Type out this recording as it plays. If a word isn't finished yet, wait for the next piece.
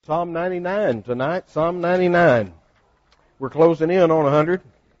Psalm 99 tonight, Psalm 99. We're closing in on 100.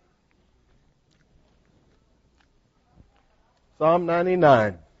 Psalm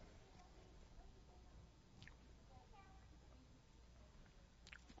 99.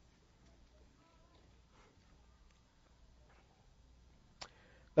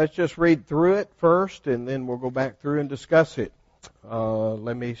 Let's just read through it first, and then we'll go back through and discuss it.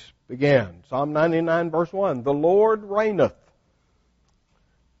 Let me begin. Psalm 99, verse 1. The Lord reigneth.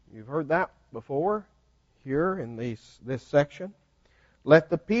 You've heard that before here in this section. Let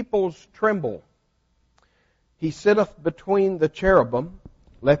the peoples tremble. He sitteth between the cherubim.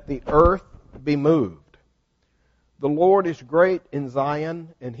 Let the earth be moved. The Lord is great in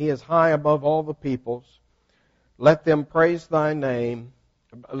Zion, and He is high above all the peoples. Let them praise Thy name.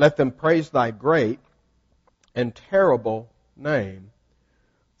 Let them praise Thy great and terrible name,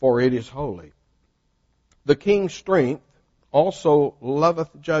 for it is holy. The king's strength also loveth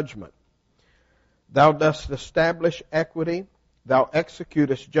judgment. Thou dost establish equity. Thou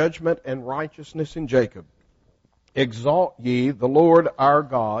executest judgment and righteousness in Jacob. Exalt ye the Lord our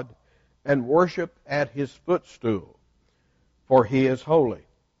God, and worship at His footstool, for He is holy.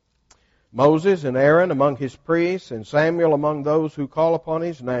 Moses and Aaron among His priests, and Samuel among those who call upon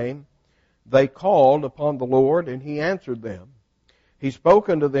His name, they called upon the Lord, and He answered them. He spoke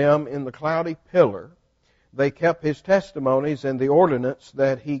unto them in the cloudy pillar. They kept His testimonies and the ordinance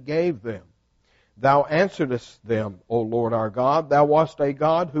that He gave them. Thou answeredest them, O Lord our God. Thou wast a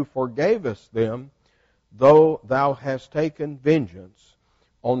God who forgavest them, though Thou hast taken vengeance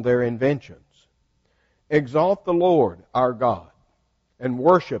on their inventions. Exalt the Lord our God, and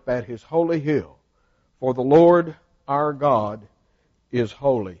worship at His holy hill, for the Lord our God is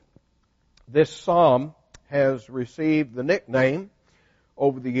holy. This psalm has received the nickname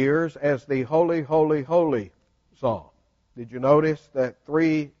over the years as the Holy, Holy, Holy Psalm. Did you notice that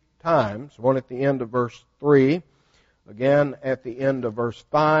 3 times, one at the end of verse 3, again at the end of verse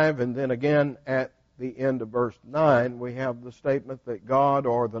 5, and then again at the end of verse 9, we have the statement that God,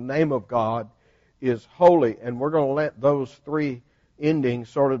 or the name of God, is holy. And we're going to let those 3 endings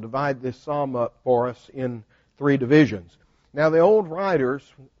sort of divide this psalm up for us in 3 divisions. Now, the old writers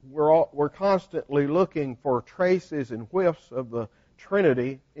were constantly looking for traces and whiffs of the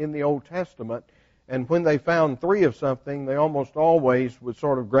Trinity in the Old Testament, and when they found 3 of something, they almost always would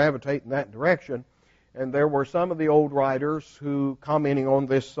sort of gravitate in that direction. And there were some of the old writers who, commenting on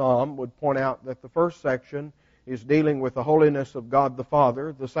this psalm, would point out that the first section is dealing with the holiness of God the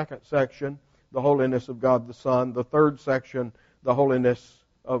Father, the second section, the holiness of God the Son, the third section, the holiness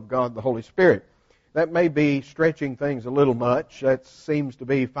of God the Holy Spirit. That may be stretching things a little much. That seems to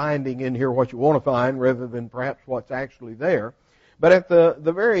be finding in here what you want to find rather than perhaps what's actually there. But at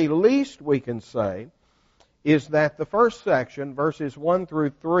the very least we can say is that the first section, verses 1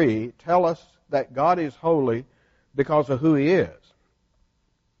 through 3, tell us that God is holy because of who He is.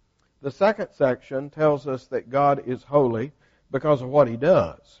 The second section tells us that God is holy because of what He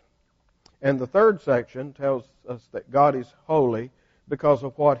does. And the third section tells us that God is holy because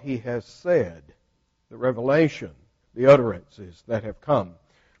of what He has said, the revelation, the utterances that have come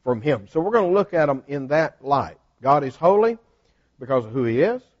from Him. So we're going to look at them in that light. God is holy because of who He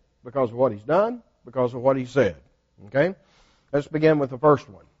is, because of what He's done, because of what He said. Okay? Let's begin with the first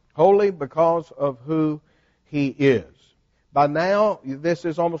one. Holy because of who He is. By now, this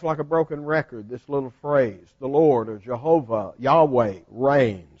is almost like a broken record, this little phrase. The Lord, or Jehovah, Yahweh,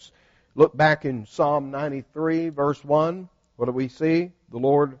 reigns. Look back in Psalm 93, verse 1. What do we see? The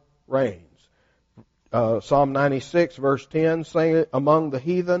Lord reigns. Psalm 96, verse 10, saying, among the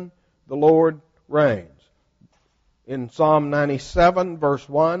heathen, the Lord reigns. In Psalm 97, verse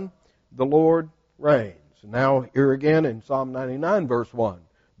 1, the Lord reigns. Now here again in Psalm 99, verse 1,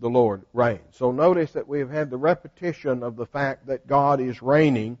 the Lord reigns. So notice that we have had the repetition of the fact that God is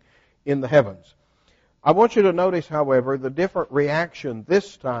reigning in the heavens. I want you to notice, however, the different reaction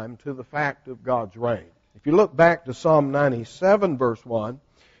this time to the fact of God's reign. If you look back to Psalm 97, verse 1,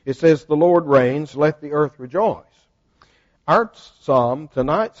 it says, the Lord reigns, let the earth rejoice. Our psalm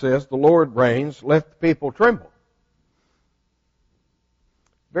tonight says, the Lord reigns, let the people tremble.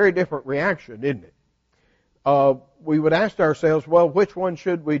 Very different reaction, isn't it? We would ask ourselves, well, which one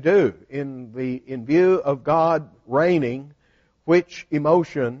should we do? In view of God reigning, which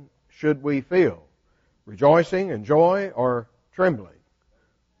emotion should we feel? Rejoicing and joy, or trembling?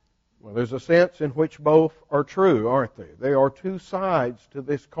 Well, there's a sense in which both are true, aren't they? They are 2 sides to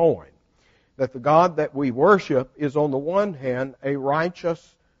this coin. That the God that we worship is on the one hand a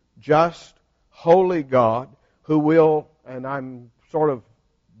righteous, just, holy God who will, and I'm sort of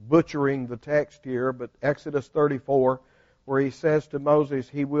butchering the text here, but Exodus 34 where he says to Moses,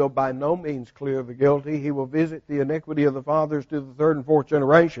 he will by no means clear the guilty. He will visit the iniquity of the fathers to the third and fourth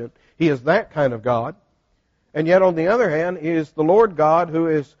generation. He is that kind of God. And yet on the other hand, he is the Lord God who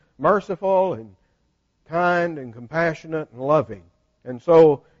is merciful and kind and compassionate and loving. And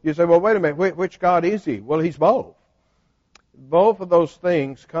so you say, well, wait a minute, which God is he? Well, he's both. Both of those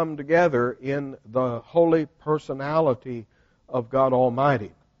things come together in the holy personality of God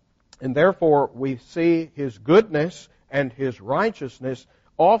Almighty. And therefore, we see His goodness and His righteousness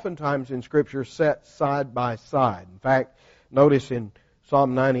oftentimes in Scripture set side by side. In fact, notice in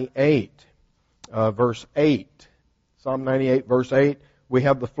Psalm 98, verse 8. Psalm 98, verse 8, we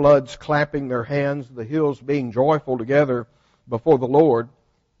have the floods clapping their hands, the hills being joyful together before the Lord.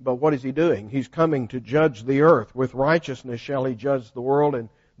 But what is He doing? He's coming to judge the earth. With righteousness shall He judge the world and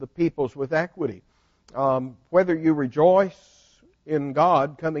the peoples with equity. Whether you rejoice in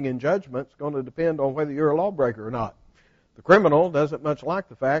God coming in judgment is going to depend on whether you're a lawbreaker or not. The criminal doesn't much like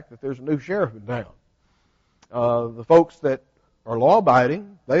the fact that there's a new sheriff in town. The folks that are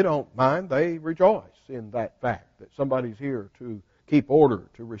law-abiding, they don't mind. They rejoice in that fact that somebody's here to keep order,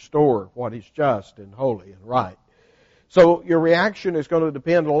 to restore what is just and holy and right. So your reaction is going to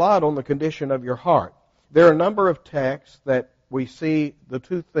depend a lot on the condition of your heart. There are a number of texts that we see the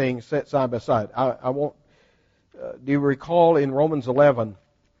two things set side by side. Do you recall in Romans 11,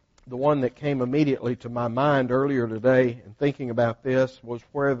 the one that came immediately to my mind earlier today in thinking about this was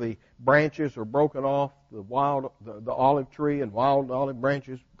where the branches are broken off, the olive tree and wild olive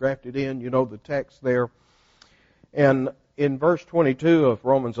branches grafted in, you know the text there. And in verse 22 of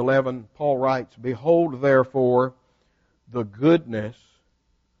Romans 11, Paul writes, "Behold, therefore, the goodness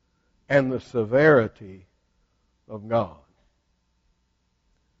and the severity of God."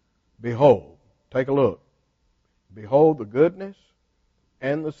 Behold, take a look. Behold the goodness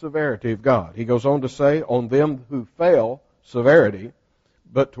and the severity of God. He goes on to say, on them who fell, severity,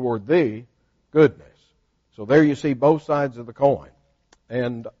 but toward thee, goodness. So there you see both sides of the coin.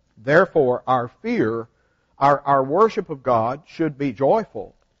 And therefore our fear, our worship of God should be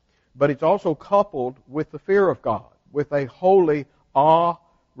joyful, but it's also coupled with the fear of God, with a holy,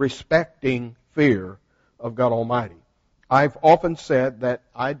 awe-respecting fear of God Almighty. I've often said that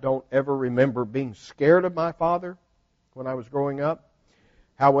I don't ever remember being scared of my father when I was growing up.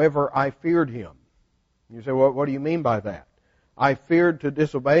 However, I feared him. You say, well, what do you mean by that? I feared to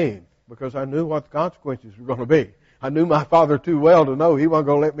disobey him because I knew what the consequences were going to be. I knew my father too well to know he wasn't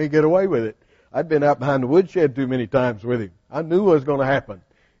going to let me get away with it. I'd been out behind the woodshed too many times with him. I knew what was going to happen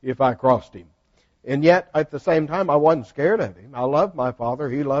if I crossed him. And yet, at the same time, I wasn't scared of him. I loved my father.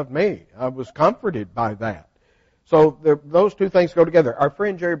 He loved me. I was comforted by that. So those two things go together. Our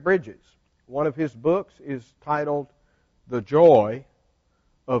friend Jerry Bridges, one of his books is titled The Joy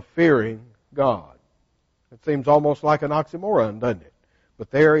of Fearing God. It seems almost like an oxymoron, doesn't it?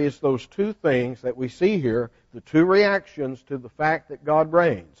 But there is those two things that we see here, the two reactions to the fact that God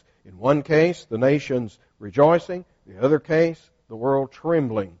reigns. In one case, the nations rejoicing. The other case, the world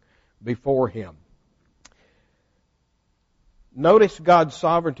trembling before Him. Notice God's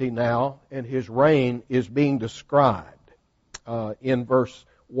sovereignty now, and His reign is being described. In verse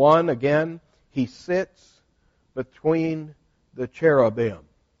 1, again, He sits between the cherubim.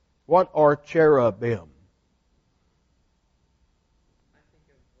 What are cherubim?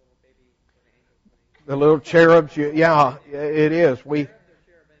 The little cherubs, yeah, it is.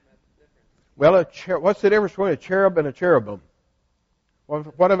 What's the difference between a cherub and a cherubim?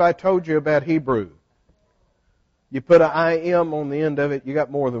 What have I told you about Hebrew? You put an I-M on the end of it, you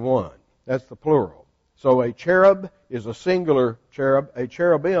got more than one. That's the plural. So a cherub is a singular cherub. A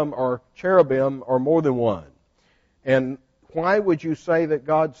cherubim are more than one. And why would you say that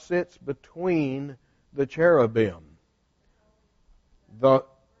God sits between the cherubim? The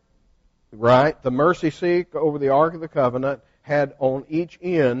mercy seat over the Ark of the Covenant had on each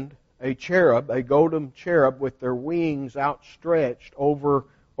end a cherub, a golden cherub with their wings outstretched over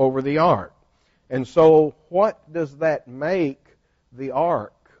the Ark. And so what does that make the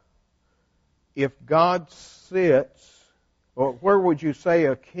Ark? If God sits, or where would you say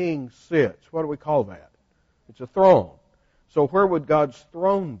a king sits? What do we call that? It's a throne. So where would God's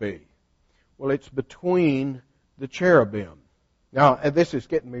throne be? Well, it's between the cherubim. Now, this is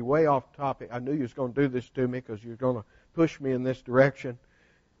getting me way off topic. I knew you was going to do this to me because you're going to push me in this direction.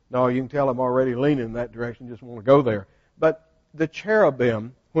 No, you can tell I'm already leaning in that direction, just want to go there. But the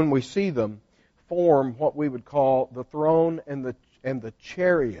cherubim, when we see them, form what we would call the throne and the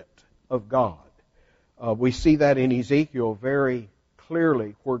chariot of God. We see that in Ezekiel very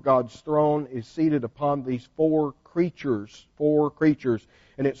clearly, where God's throne is seated upon these four creatures.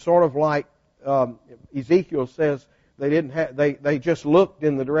 And it's sort of like Ezekiel says They just looked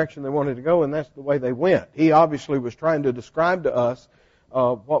in the direction they wanted to go, and that's the way they went. He obviously was trying to describe to us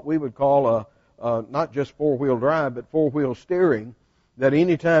what we would call not just four-wheel drive, but four-wheel steering. That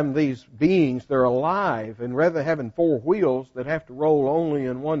anytime these beings, they're alive, and rather than having four wheels that have to roll only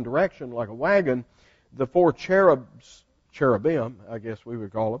in one direction like a wagon, the four cherubim, I guess we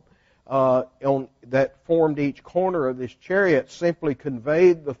would call them, that formed each corner of this chariot simply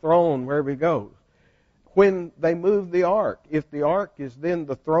conveyed the throne wherever he goes. When they moved the ark, if the ark is then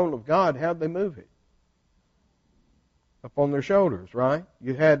the throne of God, how'd they move it? Up on their shoulders, right?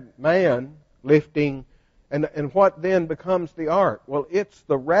 You had man lifting. And what then becomes the ark? Well, it's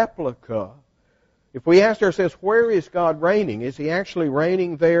the replica. If we ask ourselves, where is God reigning? Is He actually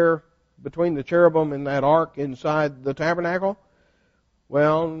reigning there between the cherubim and that ark inside the tabernacle?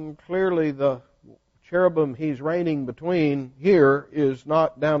 Well, clearly the cherubim He's reigning between here is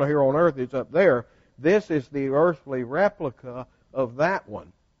not down here on earth, it's up there. This is the earthly replica of that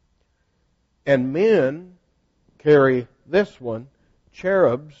one. And men carry this one,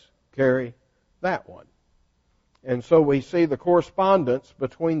 cherubs carry that one. And so we see the correspondence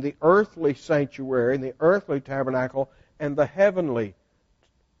between the earthly sanctuary and the earthly tabernacle and the heavenly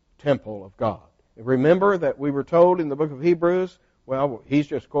temple of God. Remember that we were told in the book of Hebrews, well, he's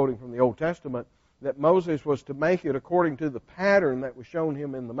just quoting from the Old Testament, that Moses was to make it according to the pattern that was shown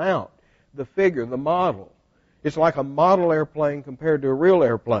him in the mount, the figure, the model. It's like a model airplane compared to a real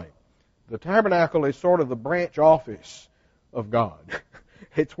airplane. The tabernacle is sort of the branch office of God.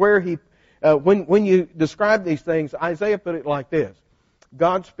 It's where He... When you describe these things, Isaiah put it like this.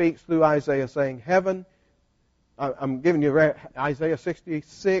 God speaks through Isaiah saying, heaven, I'm giving you Isaiah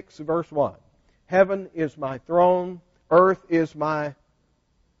 66 verse 1. Heaven is my throne, earth is my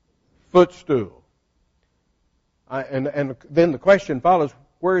footstool. And then the question follows,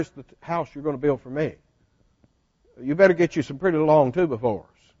 where is the house you're going to build for me? You better get you some pretty long two-by-fours.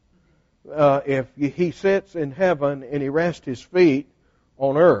 If He sits in heaven and He rests His feet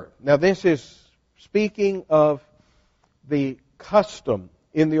on earth. Now this is speaking of the custom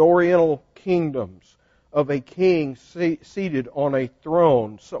in the Oriental kingdoms of a king seated on a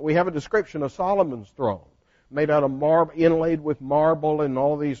throne. So we have a description of Solomon's throne, made out of marble, inlaid with marble and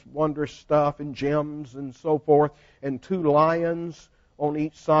all these wondrous stuff and gems and so forth, and two lions on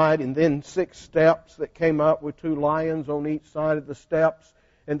each side, and then 6 steps that came up with 2 lions on each side of the steps.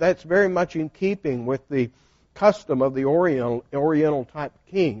 And that's very much in keeping with the custom of the Oriental type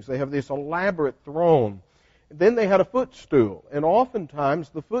kings. They have this elaborate throne. Then they had a footstool, and oftentimes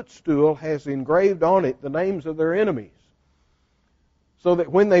the footstool has engraved on it the names of their enemies. So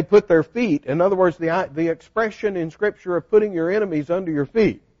that when they put their feet, in other words, the expression in Scripture of putting your enemies under your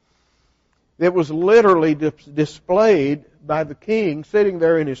feet, it was literally displayed by the king sitting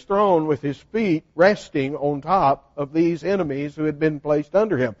there in his throne with his feet resting on top of these enemies who had been placed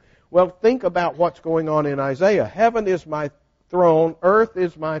under him. Well, think about what's going on in Isaiah. Heaven is my throne, earth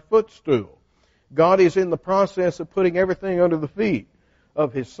is my footstool. God is in the process of putting everything under the feet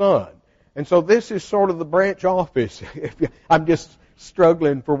of His Son. And so this is sort of the branch office. I'm just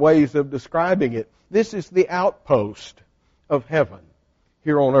struggling for ways of describing it. This is the outpost of heaven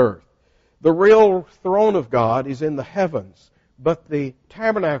here on earth. The real throne of God is in the heavens, but the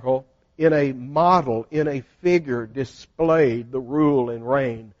tabernacle in a model, in a figure, displayed the rule and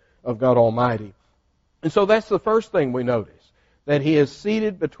reign of God Almighty. And so that's the first thing we notice, that He is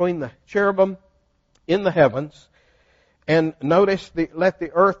seated between the cherubim in the heavens, and notice, let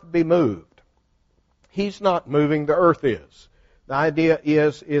the earth be moved. He's not moving, the earth is. The idea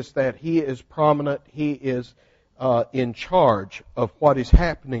is that He is prominent, He is in charge of what is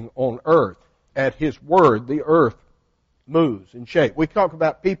happening on earth. At His word, the earth moves and shakes. We talk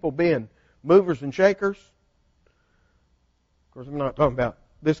about people being movers and shakers. Of course, I'm not talking about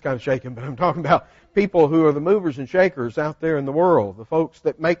this kind of shaking, but I'm talking about people who are the movers and shakers out there in the world, the folks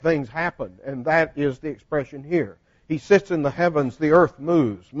that make things happen, and that is the expression here. He sits in the heavens, the earth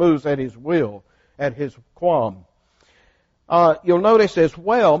moves at His will, at His qualm. You'll notice as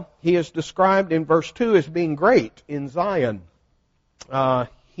well, He is described in verse 2 as being great in Zion.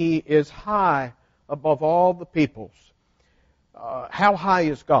 He is high above all the peoples. How high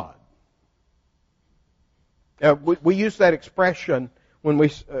is God? We use that expression when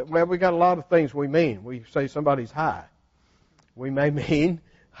we got a lot of things we mean. We say somebody's high. We may mean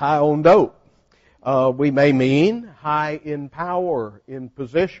high on dope. We may mean high in power, in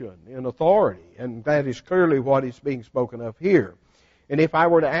position, in authority. And that is clearly what is being spoken of here. And if I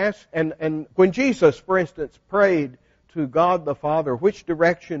were to ask, and when Jesus, for instance, prayed to God the Father, which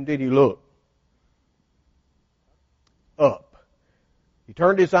direction did He look? Up. He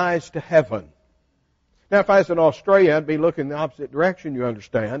turned His eyes to heaven. Now, if I was in Australia, I'd be looking the opposite direction, you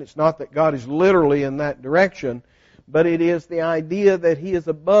understand. It's not that God is literally in that direction, but it is the idea that He is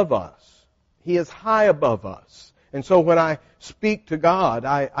above us. He is high above us. And so when I speak to God,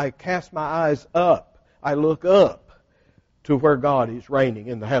 I cast my eyes up. I look up to where God is reigning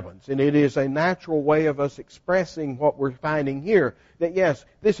in the heavens. And it is a natural way of us expressing what we're finding here, that yes,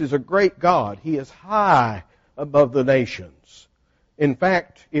 this is a great God. He is high above the nations. In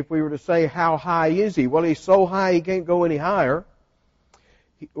fact, if we were to say, how high is He? Well, He's so high He can't go any higher.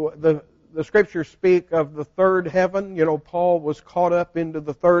 The Scriptures speak of the third heaven. You know, Paul was caught up into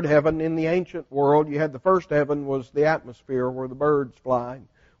the third heaven. In the ancient world, you had the first heaven was the atmosphere where the birds fly,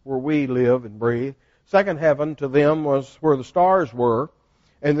 where we live and breathe. Second heaven to them was where the stars were.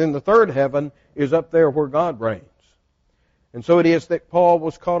 And then the third heaven is up there where God reigns. And so it is that Paul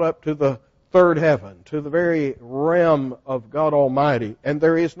was caught up to the third heaven, to the very realm of God Almighty. And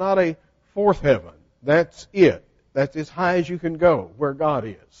there is not a fourth heaven. That's it. That's as high as you can go, where God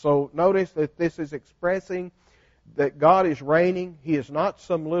is. So notice that this is expressing that God is reigning. He is not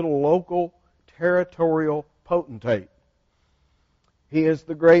some little local, territorial potentate. He is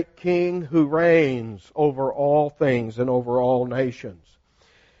the great King who reigns over all things and over all nations.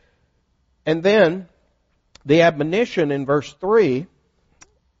 And then, the admonition in verse 3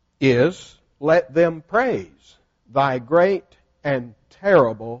 is, let them praise thy great and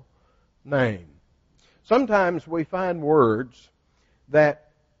terrible name. Sometimes we find words that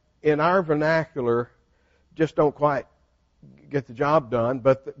in our vernacular just don't quite get the job done,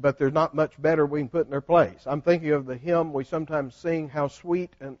 but there's not much better we can put in their place. I'm thinking of the hymn we sometimes sing, how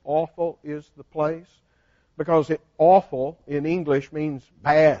sweet and awful is the place, because awful in English means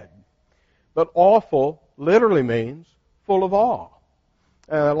bad, but awful literally means full of awe.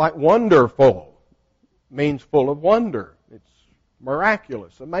 Like wonderful means full of wonder. It's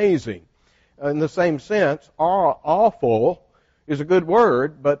miraculous, amazing. In the same sense, awful is a good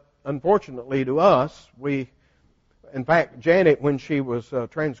word, but unfortunately to us, in fact, Janet, when she was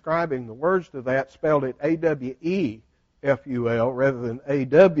transcribing the words to that, spelled it A-W-E-F-U-L rather than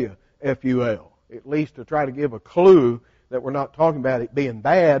A-W-F-U-L, at least to try to give a clue that we're not talking about it being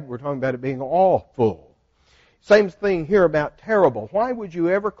bad, we're talking about it being awful. Same thing here about terrible. Why would you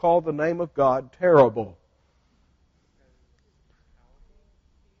ever call the name of God terrible?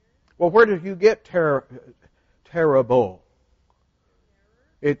 Well, where did you get terrible?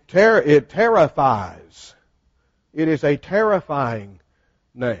 It terrifies. It is a terrifying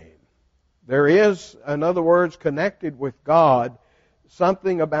name. There is, in other words, connected with God,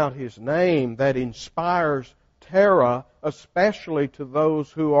 something about His name that inspires terror, especially to those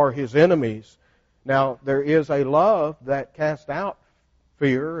who are His enemies. Now, there is a love that casts out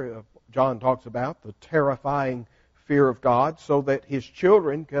fear. John talks about the terrifying fear of God so that His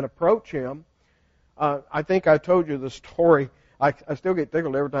children can approach Him. I think I told you the story. I still get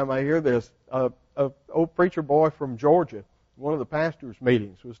tickled every time I hear this. An old preacher boy from Georgia, one of the pastors'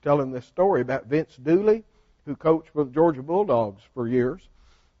 meetings, was telling this story about Vince Dooley, who coached for the Georgia Bulldogs for years.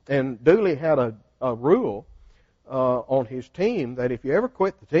 And Dooley had a rule on his team that if you ever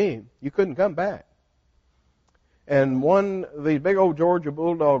quit the team, you couldn't come back. And these big old Georgia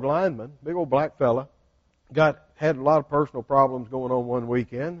Bulldog linemen, big old black fella, had a lot of personal problems going on one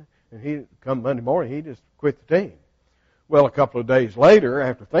weekend, and he come Monday morning, he just quit the team. Well, a couple of days later,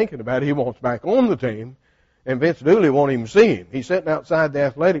 after thinking about it, he wants back on the team, and Vince Dooley won't even see him. He's sitting outside the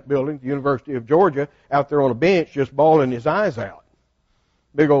athletic building at the University of Georgia, out there on a bench, just bawling his eyes out.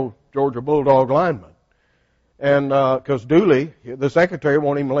 Big old Georgia Bulldog lineman. And because Dooley, the secretary,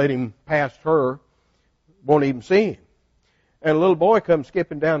 won't even let him past her, won't even see him. And a little boy comes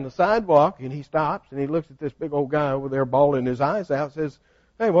skipping down the sidewalk, and he stops, and he looks at this big old guy over there bawling his eyes out, and says,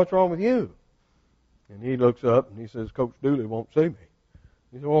 "Hey, what's wrong with you?" And he looks up, and he says, "Coach Dooley won't see me."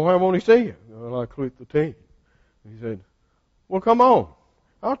 He said, "Well, why won't he see you?" "Well, I quit the team." He said, "Well, come on.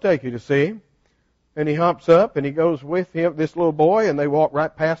 I'll take you to see him." And he hops up, and he goes with him, this little boy, and they walk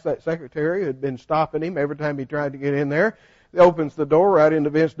right past that secretary who had been stopping him every time he tried to get in there. He opens the door right into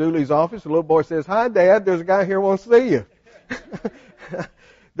Vince Dooley's office. The little boy says, "Hi, Dad, there's a guy here who wants to see you."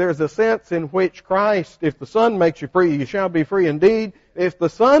 There's a sense in which Christ, if the Son makes you free, you shall be free indeed. If the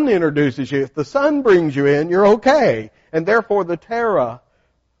Son introduces you, if the Son brings you in, you're okay. And therefore the terror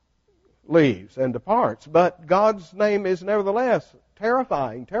leaves and departs. But God's name is nevertheless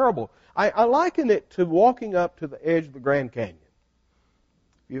terrifying, terrible. I liken it to walking up to the edge of the Grand Canyon.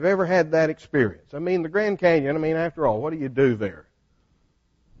 If you've ever had that experience. I mean, the Grand Canyon, after all, what do you do there?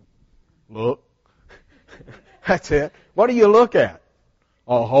 Look. That's it. What do you look at?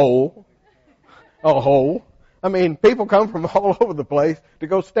 A hole. A hole. People come from all over the place to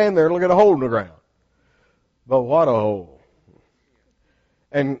go stand there and look at a hole in the ground. But what a hole.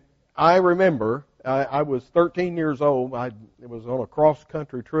 And I remember, I was 13 years old. I was on a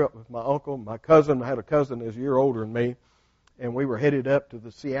cross-country trip with my uncle. My cousin, I had a cousin that's a year older than me, and we were headed up to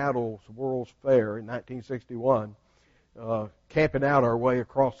the Seattle World's Fair in 1961, camping out our way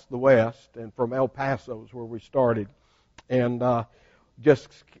across the west, and from El Paso is where we started. And just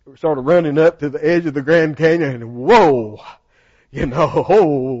sort of running up to the edge of the Grand Canyon, and whoa!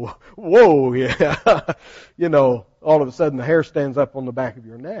 Whoa, yeah. All of a sudden the hair stands up on the back of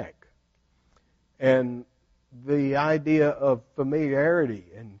your neck. And the idea of familiarity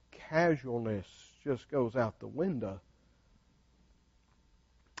and casualness just goes out the window.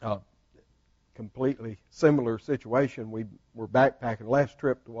 Completely similar situation. We were backpacking. Last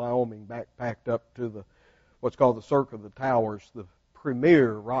trip to Wyoming, backpacked up to what's called the Cirque of the Towers, the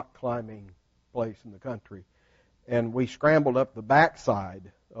premier rock climbing place in the country. And we scrambled up the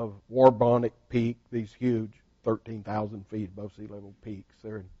backside of Warbonic Peak, these huge 13,000 feet above sea level peaks.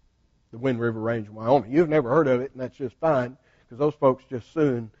 They're in the Wind River Range in Wyoming. You've never heard of it, and that's just fine, because those folks just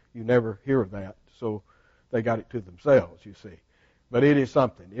assume you never hear of that. So they got it to themselves, you see. But it is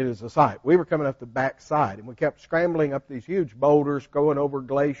something. It is a sight. We were coming up the backside, and we kept scrambling up these huge boulders, going over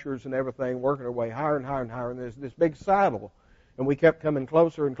glaciers and everything, working our way higher and higher and higher. And there's this big saddle. And we kept coming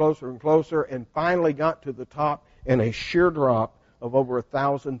closer and closer and closer, and finally got to the top in a sheer drop of over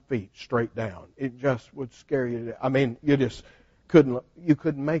 1,000 feet straight down. It just would scare you. I mean, you just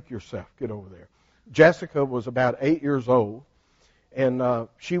couldn't make yourself get over there. Jessica was about 8 years old, and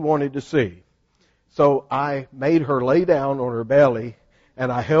she wanted to see. So I made her lay down on her belly,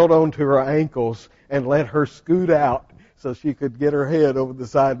 and I held on to her ankles and let her scoot out so she could get her head over the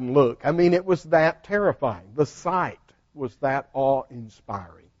side and look. I mean, it was that terrifying. The sight was that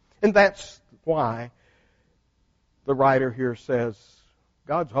awe-inspiring. And that's why the writer here says,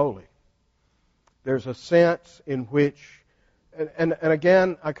 God's holy. There's a sense in which, and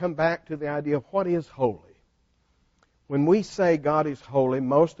again, I come back to the idea of what is holy. When we say God is holy,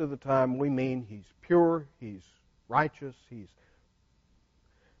 most of the time we mean He's pure, He's righteous,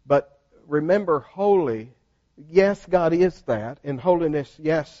 But remember, holy, yes, God is that, and holiness,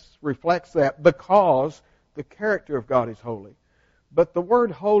 yes, reflects that, because the character of God is holy. But the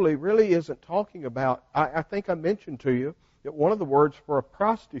word holy really isn't talking about, I think I mentioned to you that one of the words for a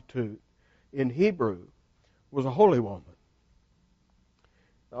prostitute in Hebrew was a holy woman.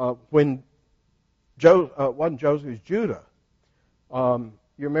 When wasn't Joseph, it was Judah.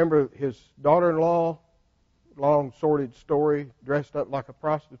 You remember his daughter-in-law, long sordid story, dressed up like a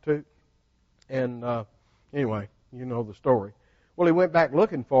prostitute? And anyway, you know the story. Well, he went back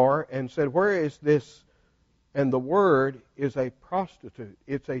looking for her and said, where is this? And the word is a prostitute.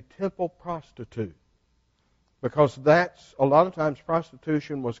 It's a temple prostitute. Because that's, a lot of times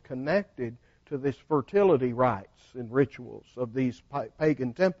prostitution was connected to this fertility rites and rituals of these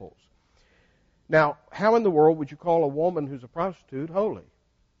pagan temples. Now, how in the world would you call a woman who's a prostitute holy?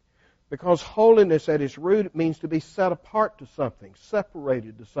 Because holiness at its root means to be set apart to something,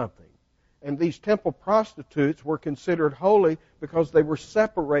 separated to something. And these temple prostitutes were considered holy because they were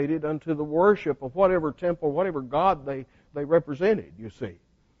separated unto the worship of whatever temple, whatever god they represented, you see.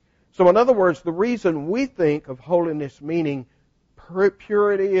 So in other words, the reason we think of holiness meaning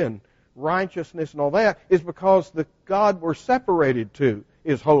purity and righteousness and all that is because the God we're separated to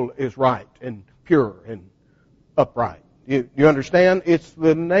is holy, is right and pure and upright. You understand? It's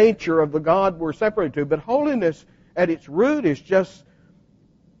the nature of the God we're separated to. But holiness at its root is just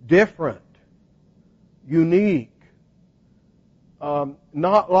different, unique,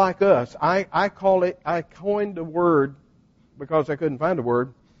 not like us. I coined the word, because I couldn't find a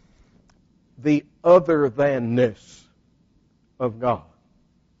word, the other thanness of God.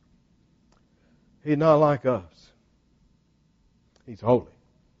 He's not like us. He's holy.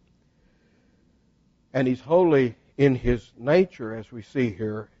 And He's holy in His nature, as we see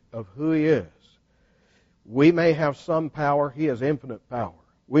here, of who He is. We may have some power. He has infinite power.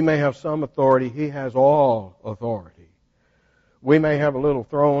 We may have some authority. He has all authority. We may have a little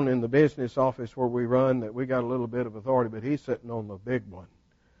throne in the business office where we run that we got a little bit of authority, but He's sitting on the big one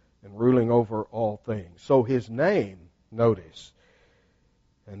and ruling over all things. So His name, notice,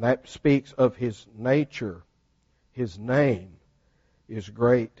 and that speaks of His nature. His name is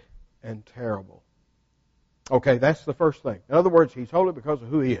great and terrible. Okay, that's the first thing. In other words, He's holy because of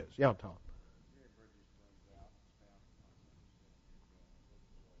who He is. Yeah, Tom.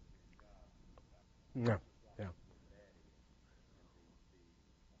 Yeah, yeah.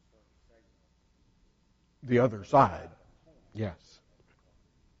 The other side. Yes.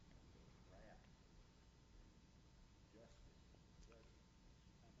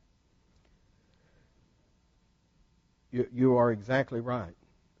 You are exactly right.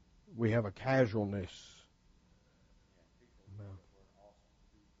 We have a casualness.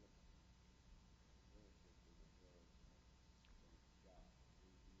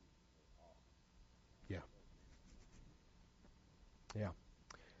 Yeah.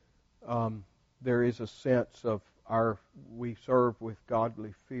 Yeah. There is a sense of we serve with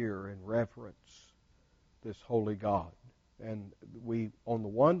godly fear and reverence this holy God. And we, on the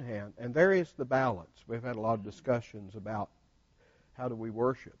one hand, and there is the balance. We've had a lot of discussions about how do we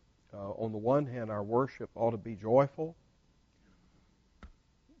worship. On the one hand, our worship ought to be joyful.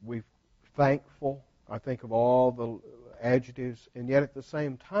 We're thankful. I think of all the adjectives, and yet at the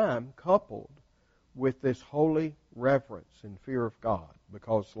same time, coupled with this holy reverence and fear of God.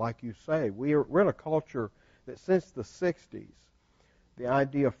 Because, like you say, we're in a culture that since the 60s, the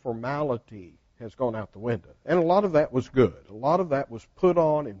idea of formality has gone out the window. And a lot of that was good. A lot of that was put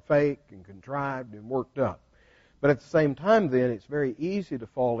on and fake and contrived and worked up. But at the same time, then, it's very easy to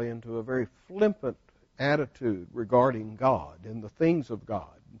fall into a very flippant attitude regarding God and the things of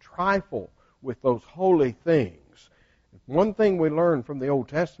God, and trifle with those holy things. One thing we learn from the Old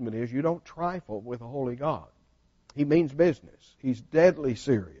Testament is you don't trifle with a holy God. He means business. He's deadly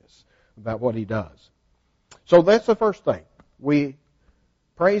serious about what He does. So that's the first thing. We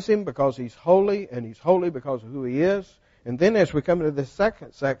praise Him because He's holy, and He's holy because of who He is. And then as we come into the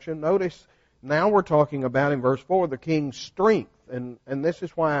second section, notice now we're talking about, in verse 4, the King's strength. And this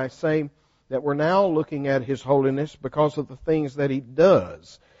is why I say that we're now looking at His holiness because of the things that He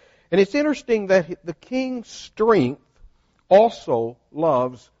does. And it's interesting that the King's strength also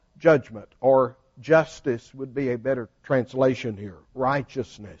loves judgment, or justice would be a better translation here.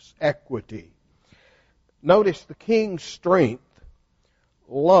 Righteousness, equity. Notice the King's strength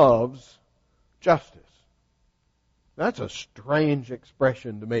loves justice. That's a strange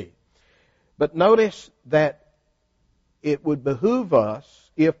expression to me. But notice that it would behoove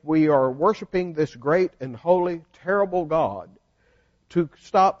us, if we are worshiping this great and holy, terrible God, to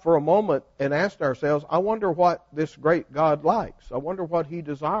stop for a moment and ask ourselves, I wonder what this great God likes. I wonder what He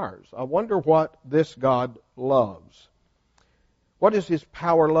desires. I wonder what this God loves. What does His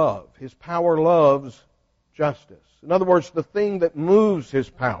power love? His power loves justice. In other words, the thing that moves His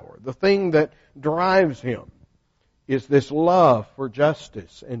power, the thing that drives Him, is this love for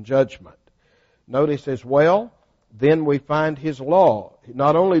justice and judgment. Notice as well, then we find His law.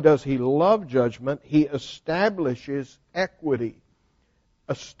 Not only does He love judgment, He establishes equity.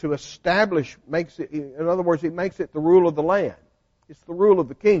 To establish makes it, in other words, He makes it the rule of the land. It's the rule of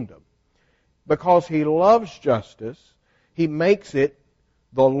the kingdom. Because He loves justice, He makes it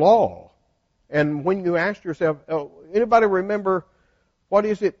the law. And when you ask yourself, anybody remember what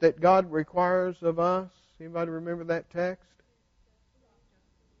is it that God requires of us? Anybody remember that text?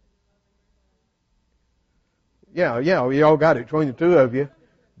 Yeah, we all got it between the two of you.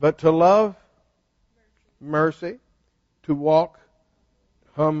 But to love mercy, to walk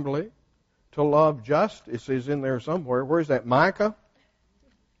humbly, to love justice is in there somewhere. Where's that? Micah?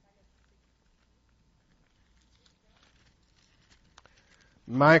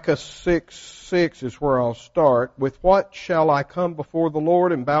 Micah 6:6 is where I'll start. With what shall I come before the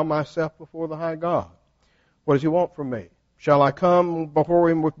Lord and bow myself before the high God? What does He want from me? Shall I come before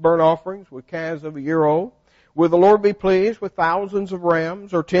Him with burnt offerings, with calves of a year old? Will the Lord be pleased with thousands of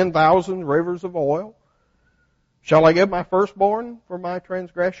rams or 10,000 rivers of oil? Shall I give my firstborn for my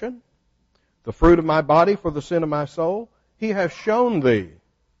transgression, the fruit of my body for the sin of my soul? He hath shown thee,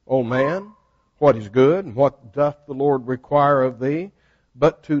 O man, what is good, and what doth the Lord require of thee,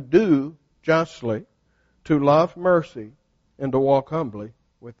 but to do justly, to love mercy, and to walk humbly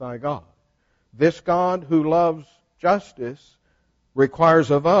with thy God. This God who loves justice requires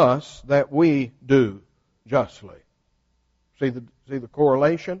of us that we do justly. See the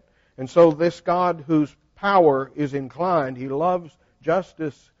correlation? And so this God whose power is inclined, He loves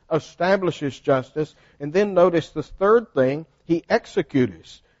justice, establishes justice, and then notice this third thing, He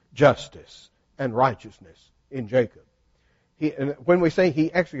executes justice and righteousness in Jacob. And when we say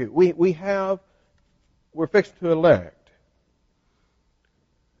He executes, we're fixing to elect,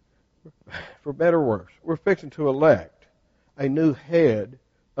 for better or worse, we're fixing to elect a new head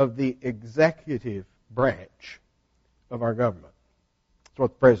of the executive branch of our government. That's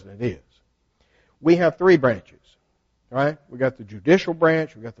what the president is. We have three branches, right? We got the judicial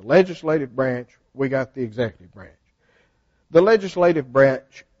branch, we got the legislative branch, we got the executive branch. The legislative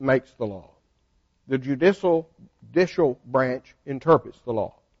branch makes the law. The judicial branch interprets the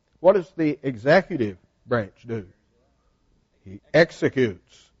law. What does the executive branch do? He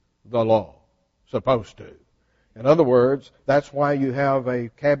executes the law, supposed to. In other words, that's why you have a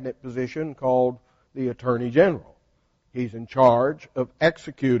cabinet position called the Attorney General. He's in charge of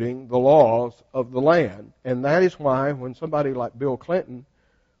executing the laws of the land. And that is why when somebody like Bill Clinton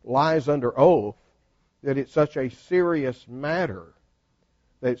lies under oath, that it's such a serious matter,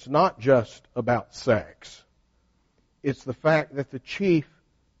 that it's not just about sex. It's the fact that the chief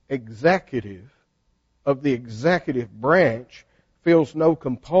executive of the executive branch feels no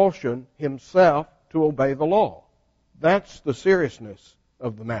compulsion himself to obey the law. That's the seriousness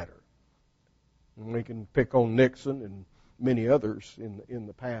of the matter. And we can pick on Nixon and many others in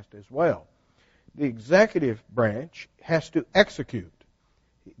the past as well. The executive branch has to execute.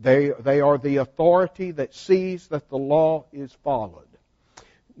 They are the authority that sees that the law is followed.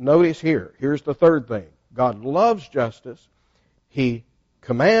 Notice here's the third thing. God loves justice. He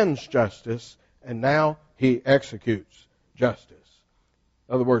commands justice. And now He executes justice.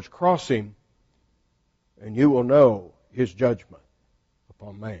 In other words, cross Him and you will know His judgment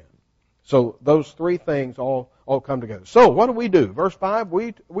upon man. So those three things all come together. So what do? Verse 5,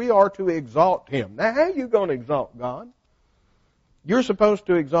 we are to exalt Him. Now how are you going to exalt God? You're supposed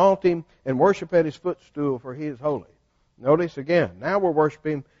to exalt Him and worship at His footstool, for He is holy. Notice again, now we're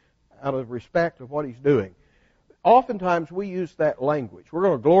worshiping Him out of respect of what He's doing. Oftentimes we use that language. We're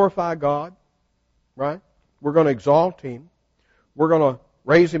going to glorify God, right? We're going to exalt Him. We're going to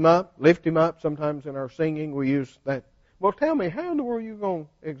raise Him up, lift Him up. Sometimes in our singing we use that. Well, tell me, how in the world are you going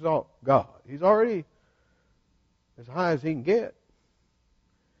to exalt God? He's already as high as He can get.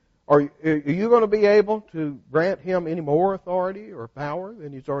 Are you going to be able to grant Him any more authority or power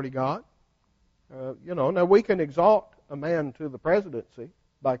than He's already got? Now we can exalt a man to the presidency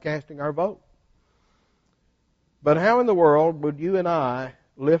by casting our vote. But how in the world would you and I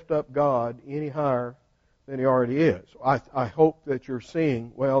lift up God any higher than He already is? I hope that you're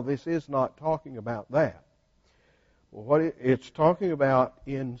seeing, well, this is not talking about that. Well, what it's talking about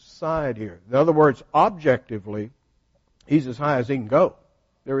inside here. In other words, objectively, He's as high as He can go.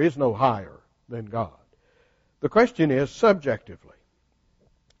 There is no higher than God. The question is subjectively,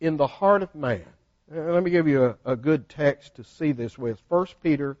 in the heart of man. Let me give you a good text to see this with. 1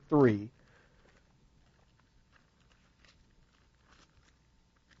 Peter 3.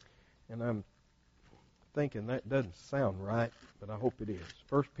 And I'm thinking that doesn't sound right, but I hope it is.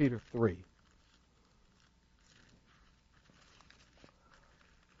 1 Peter 3.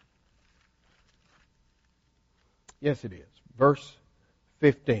 Yes, it is. Verse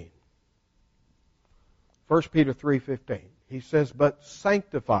 15. 1 Peter 3:15. He says, but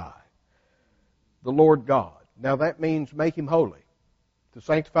sanctify the Lord God. Now that means make Him holy. To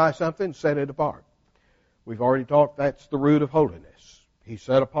sanctify something, set it apart. We've already talked, that's the root of holiness. He's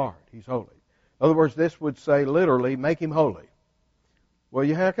set apart. He's holy. In other words, this would say literally, make Him holy.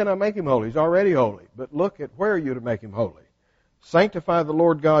 Well, how can I make Him holy? He's already holy. But look at where you're to make Him holy. Sanctify the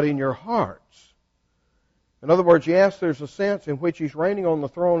Lord God in your hearts. In other words, yes, there's a sense in which He's reigning on the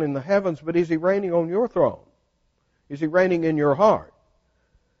throne in the heavens, but is He reigning on your throne? Is He reigning in your heart?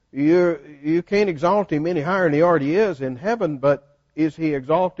 You can't exalt Him any higher than He already is in heaven, but is He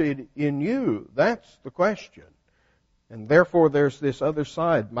exalted in you? That's the question. And therefore there's this other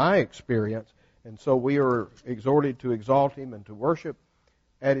side, my experience, and so we are exhorted to exalt Him and to worship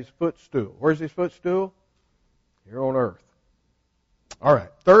at His footstool. Where's His footstool? Here on earth. All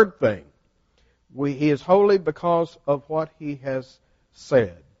right, third thing. He is holy because of what He has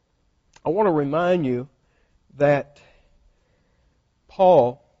said. I want to remind you that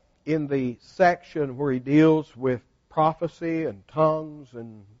Paul, in the section where he deals with prophecy and tongues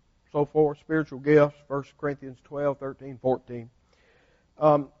and so forth, spiritual gifts, 1 Corinthians 12, 13, 14,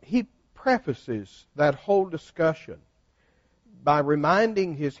 he prefaces that whole discussion by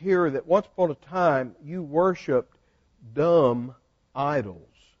reminding his hearer that once upon a time you worshipped dumb idols.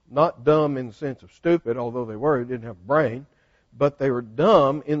 Not dumb in the sense of stupid, although they didn't have a brain, but they were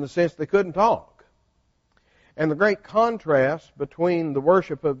dumb in the sense they couldn't talk. And the great contrast between the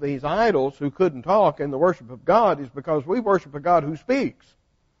worship of these idols who couldn't talk and the worship of God is because we worship a God who speaks.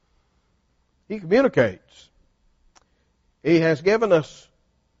 He communicates. He has given us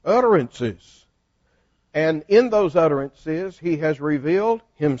utterances. And in those utterances, He has revealed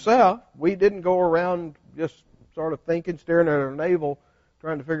Himself. We didn't go around just sort of thinking, staring at our navel,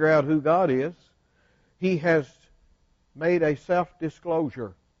 trying to figure out who God is. He has made a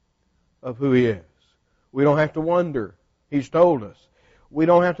self-disclosure of who He is. We don't have to wonder. He's told us. We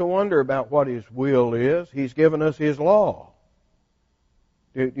don't have to wonder about what His will is. He's given us His law.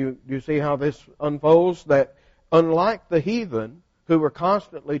 Do you see how this unfolds? That unlike the heathen who were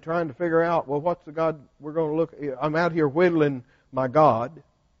constantly trying to figure out, well, what's the God we're going to look at? I'm out here whittling my God.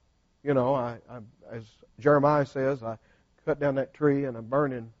 I as Jeremiah says, I cut down that tree and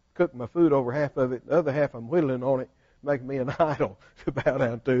I'm cooking my food over half of it. The other half I'm whittling on it make me an idol to bow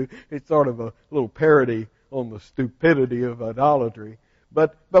down to. It's sort of a little parody on the stupidity of idolatry.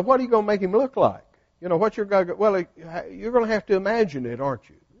 But what are you going to make him look like? You know, what's your God? Well, you're going to have to imagine it, aren't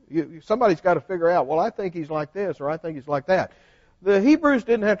you? Somebody's got to figure out, well, I think he's like this or I think he's like that. The Hebrews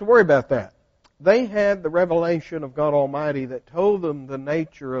didn't have to worry about that. They had the revelation of God Almighty that told them the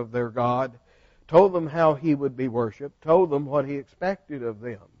nature of their God, told them how He would be worshipped, told them what He expected of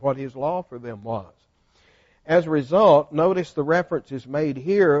them, what His law for them was. As a result, notice the reference is made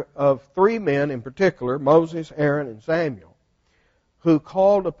here of three men in particular, Moses, Aaron, and Samuel, who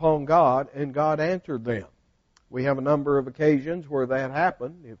called upon God and God answered them. We have a number of occasions where that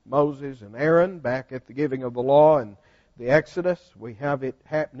happened. If Moses and Aaron back at the giving of the law and the Exodus, we have it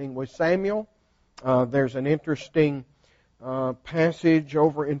happening with Samuel. There's an interesting passage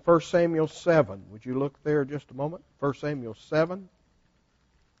over in 1 Samuel 7. Would you look there just a moment? 1 Samuel 7.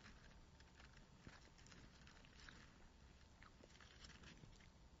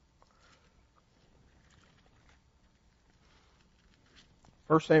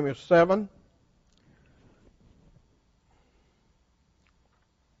 First Samuel 7.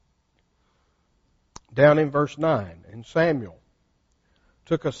 Down in verse 9. And Samuel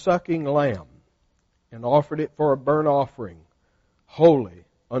took a sucking lamb and offered it for a burnt offering, holy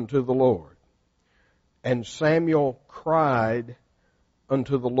unto the Lord. And Samuel cried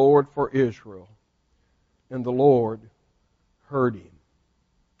unto the Lord for Israel, and the Lord heard him.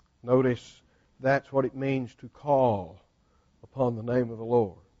 Notice that's what it means to call upon the name of the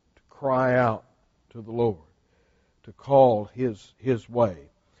Lord, to cry out to the Lord, to call His way.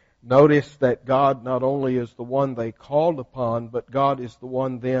 Notice that God not only is the one they called upon, but God is the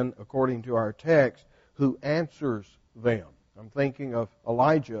one then, according to our text, who answers them. I'm thinking of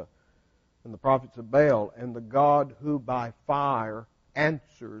Elijah and the prophets of Baal, and the God who by fire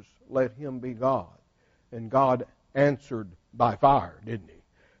answers, let him be God. And God answered by fire, didn't He?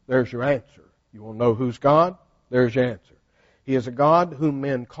 There's your answer. You want to know who's God? There's your answer. He is a God whom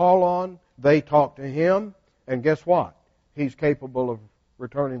men call on, they talk to Him, and guess what? He's capable of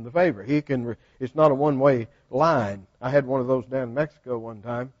returning the favor. It's not a one-way line. I had one of those down in Mexico one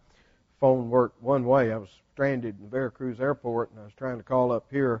time. Phone worked one way. I was stranded in Veracruz Airport, and I was trying to call up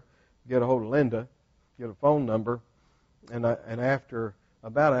here, get a hold of Linda, get a phone number, and after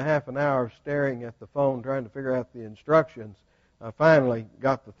about a half an hour of staring at the phone trying to figure out the instructions, I finally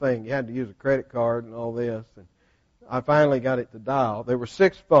got the thing. You had to use a credit card and all this, and I finally got it to dial. There were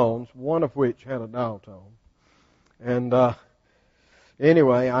 6 phones, one of which had a dial tone. And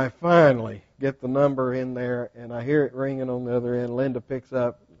anyway, I finally get the number in there, and I hear it ringing on the other end. Linda picks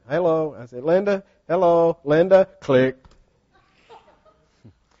up. Hello. I said, Linda. Hello. Linda. Click.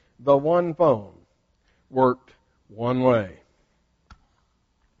 The one phone worked one way.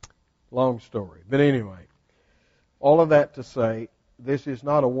 Long story. But anyway, all of that to say, this is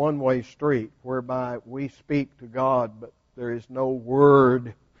not a one-way street whereby we speak to God, but there is no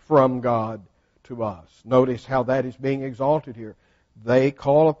word from God to us. Notice how that is being exalted here. They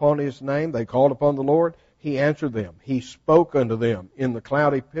call upon His name. They called upon the Lord. He answered them. He spoke unto them in the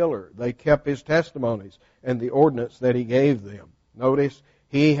cloudy pillar. They kept His testimonies and the ordinance that He gave them. Notice,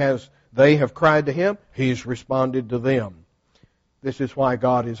 they have cried to Him. He's responded to them. This is why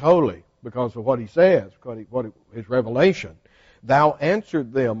God is holy, because of what He says, His revelation. Thou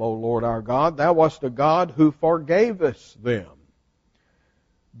answered them, O Lord our God. Thou wast a God who forgavest them.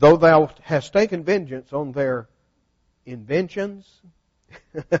 Though Thou hast taken vengeance on their inventions,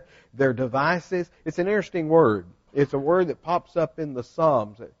 their devices. It's an interesting word. It's a word that pops up in the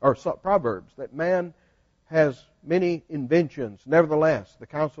Psalms, or Proverbs, that man has many inventions. Nevertheless, the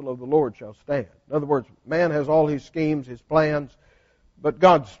counsel of the Lord shall stand. In other words, man has all his schemes, his plans, but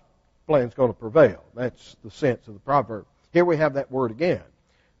God's plan is going to prevail. That's the sense of the proverb. Here we have that word again.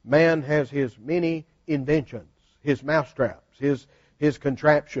 Man has his many inventions, his mousetraps, his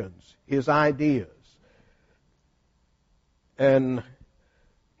contraptions, his ideas. And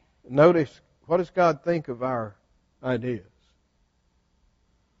notice, what does God think of our ideas?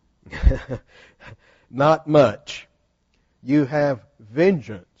 Not much. You have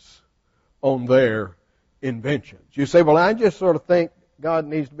vengeance on their inventions. You say, well, I just sort of think God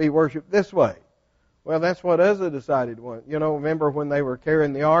needs to be worshipped this way. Well, that's what Uzzah decided. You know, remember when they were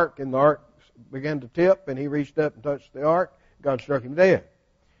carrying the ark and the ark began to tip and he reached up and touched the ark? God struck him dead.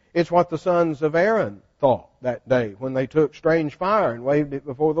 It's what the sons of Aaron thought that day when they took strange fire and waved it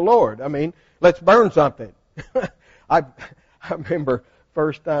before the Lord. I mean, let's burn something. I remember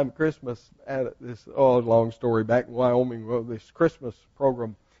first time Christmas at this, long story, back in Wyoming, this Christmas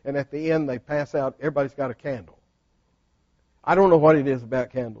program, and at the end they pass out, everybody's got a candle. I don't know what it is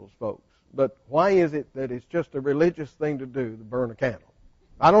about candles, folks. But why is it that it's just a religious thing to do to burn a candle?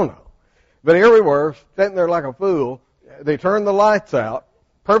 I don't know. But here we were, sitting there like a fool. They turned the lights out,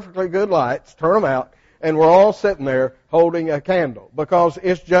 perfectly good lights, turn them out, and we're all sitting there holding a candle because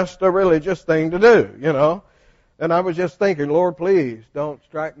it's just a religious thing to do, you know. And I was just thinking, Lord, please don't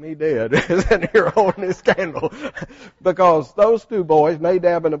strike me dead sitting here holding this candle. Because those two boys,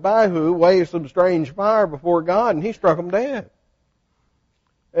 Nadab and Abihu, waved some strange fire before God, and he struck them dead.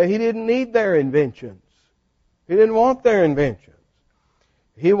 And he didn't need their inventions. He didn't want their inventions.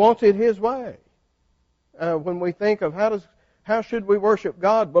 He wants it his way. When we think of how should we worship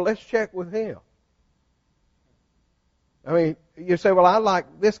God, well, let's check with Him. I mean, you say, well, I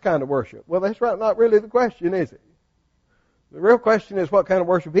like this kind of worship. Well, that's not really the question, is it? The real question is what kind of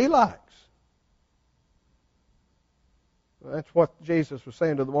worship He likes. Well, that's what Jesus was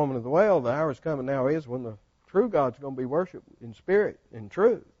saying to the woman of the well. The hour is coming now is when the true God's going to be worshipped in spirit and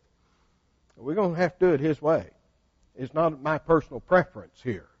truth. We're going to have to do it His way. It's not my personal preference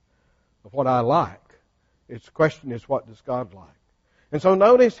here of what I like. It's the question is, what does God like? And so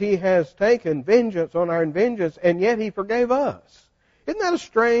notice He has taken vengeance on our vengeance, and yet He forgave us. Isn't that a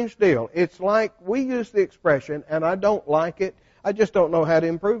strange deal? It's like we use the expression, and I don't like it, I just don't know how to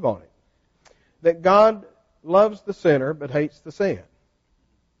improve on it. That God loves the sinner but hates the sin.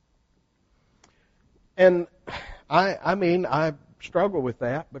 And I struggle with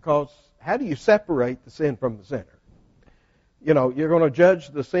that, because how do you separate the sin from the sinner? You know, you're going to judge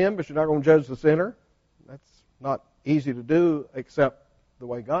the sin, but you're not going to judge the sinner. That's not easy to do except the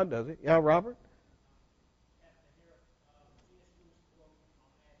way God does it. Yeah, Robert?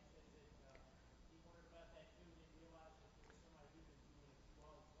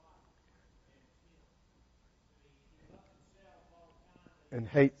 And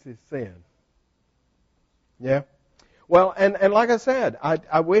hates his sin. Yeah. Well, and like I said,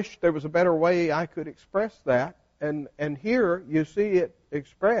 I wish there was a better way I could express that. And here you see it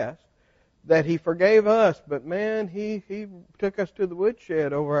expressed that He forgave us, but man, He took us to the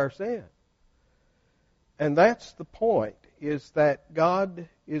woodshed over our sin. And that's the point, is that God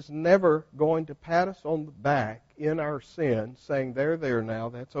is never going to pat us on the back in our sin, saying, there now,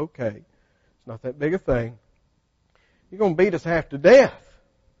 that's okay. It's not that big a thing. You're going to beat us half to death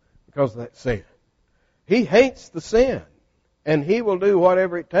because of that sin. He hates the sin, and He will do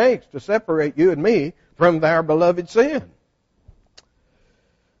whatever it takes to separate you and me from our beloved sin.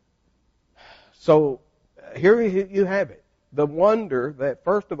 So here you have it. The wonder that,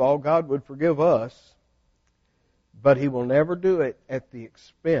 first of all, God would forgive us, but He will never do it at the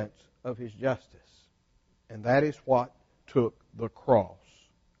expense of His justice. And that is what took the cross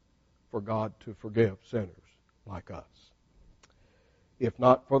for God to forgive sinners like us. If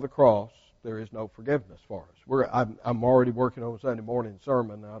not for the cross, there is no forgiveness for us. I'm already working on a Sunday morning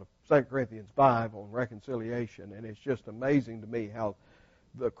sermon out of 2 Corinthians 5 on reconciliation, and it's just amazing to me how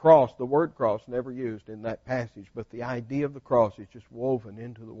the cross, the word cross, never used in that passage, but the idea of the cross is just woven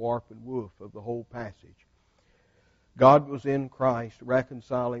into the warp and woof of the whole passage. God was in Christ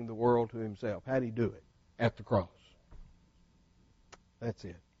reconciling the world to Himself. How did He do it? At the cross. That's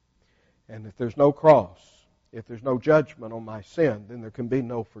it. And if there's no cross, if there's no judgment on my sin, then there can be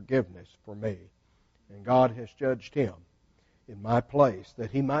no forgiveness for me. And God has judged Him in my place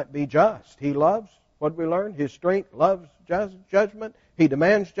that He might be just. He loves, what we learned, His strength loves judgment. He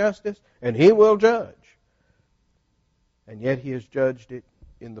demands justice, and He will judge. And yet He has judged it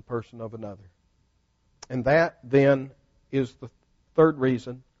in the person of another. And that, then, is the third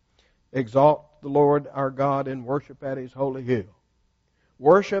reason. Exalt the Lord our God and worship at His holy hill.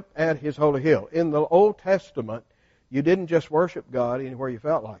 Worship at His holy hill. In the Old Testament, you didn't just worship God anywhere you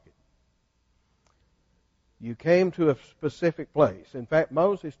felt like it. You came to a specific place. In fact,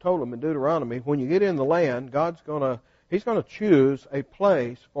 Moses told them in Deuteronomy, when you get in the land, He's going to choose a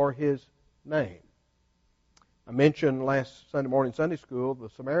place for His name. I mentioned last Sunday morning Sunday school, the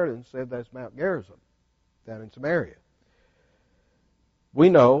Samaritans said that's Mount Gerizim, down in Samaria. We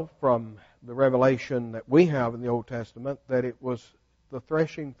know from the revelation that we have in the Old Testament that it was the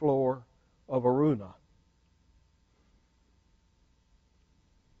threshing floor of Araunah.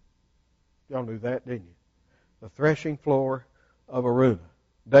 Y'all knew that, didn't you? The threshing floor of Araunah.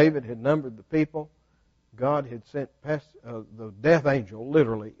 David had numbered the people. God had sent the death angel,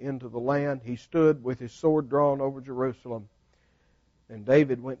 literally, into the land. He stood with his sword drawn over Jerusalem. And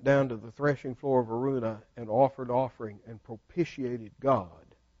David went down to the threshing floor of Araunah and offered offering and propitiated God.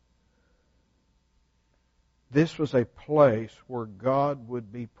 This was a place where God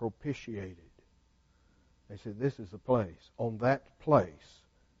would be propitiated. They said, this is the place. On that place,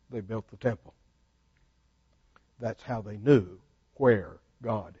 they built the temple. That's how they knew where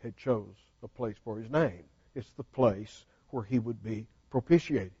God had chose a place for His name. It's the place where He would be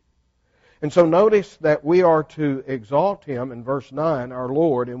propitiated. And so notice that we are to exalt Him in verse 9, our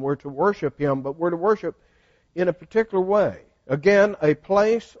Lord, and we're to worship Him, but we're to worship in a particular way. Again, a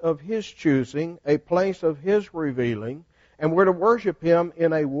place of His choosing, a place of His revealing, and we're to worship Him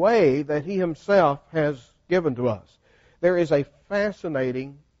in a way that He Himself has given to us. There is a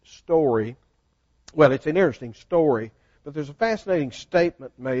fascinating story. Well, it's an interesting story, but there's a fascinating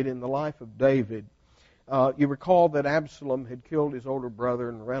statement made in the life of David. You recall that Absalom had killed his older brother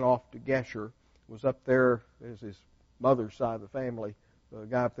and ran off to Geshur. Was up there as his mother's side of the family. The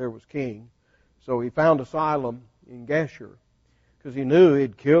guy up there was king. So he found asylum in Geshur because he knew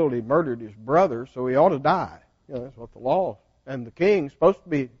he'd murdered his brother, so he ought to die. You know, that's what the law. And the king's supposed to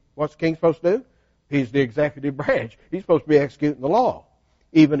be, what's the king supposed to do? He's the executive branch. He's supposed to be executing the law,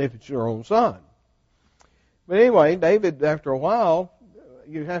 even if it's your own son. But anyway, David, after a while,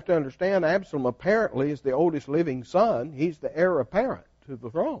 you have to understand Absalom apparently is the oldest living son. He's the heir apparent to the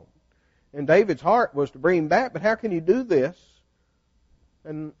throne. And David's heart was to bring him back, but how can you do this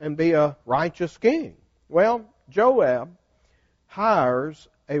and be a righteous king? Well, Joab hires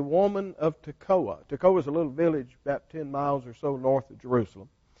a woman of Tekoa. Tekoa is a little village about 10 miles or so north of Jerusalem.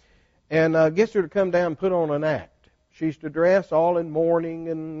 And gets her to come down and put on an act. She's to dress all in mourning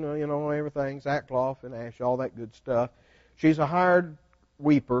and, everything, sackcloth and ash, all that good stuff. She's a hired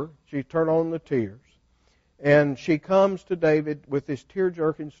weeper. She turned on the tears. And she comes to David with this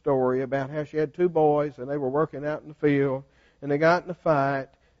tear-jerking story about how she had two boys and they were working out in the field and they got in a fight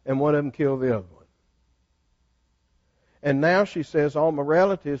and one of them killed the other one. And now she says all my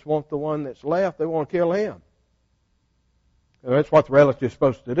relatives want the one that's left. They want to kill him. And that's what the relatives are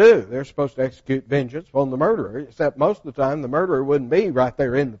supposed to do. They're supposed to execute vengeance on the murderer, except most of the time the murderer wouldn't be right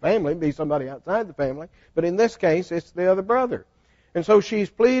there in the family. It'd be somebody outside the family. But in this case, it's the other brother. And so she's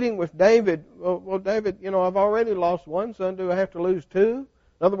pleading with David, well, David, I've already lost one son. Do I have to lose two?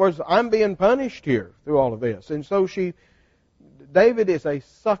 In other words, I'm being punished here through all of this. And so David is a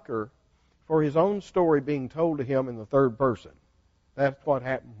sucker for his own story being told to him in the third person. That's what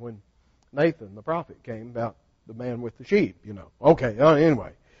happened when Nathan, the prophet, came about the man with the sheep, Okay,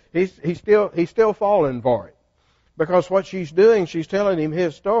 anyway. He's still falling for it. Because what she's doing, she's telling him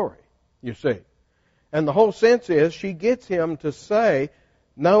his story, you see. And the whole sense is she gets him to say,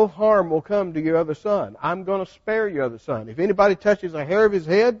 no harm will come to your other son. I'm going to spare your other son. If anybody touches a hair of his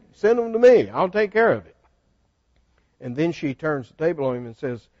head, send him to me. I'll take care of it. And then she turns the table on him and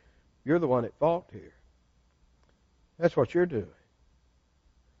says, you're the one at fault here. That's what you're doing.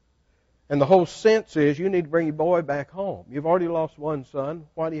 And the whole sense is you need to bring your boy back home. You've already lost one son.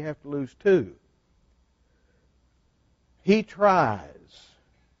 Why do you have to lose two? He tries.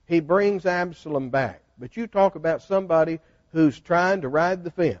 He brings Absalom back. But you talk about somebody who's trying to ride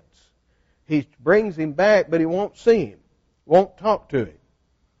the fence. He brings him back, but he won't see him. Won't talk to him.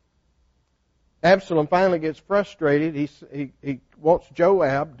 Absalom finally gets frustrated. He wants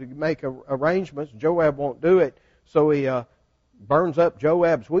Joab to make arrangements. Joab won't do it. So he burns up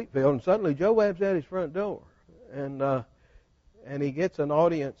Joab's wheat field, and suddenly Joab's at his front door. And he gets an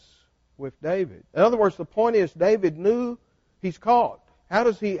audience with David. In other words, the point is David knew he's caught. How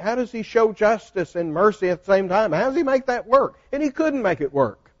does he show justice and mercy at the same time? How does he make that work? And he couldn't make it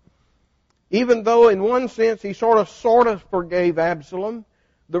work. Even though in one sense he sort of forgave Absalom,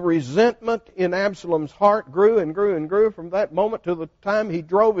 the resentment in Absalom's heart grew and grew and grew from that moment to the time he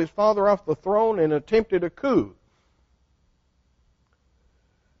drove his father off the throne and attempted a coup.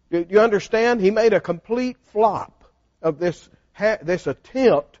 You understand? He made a complete flop of this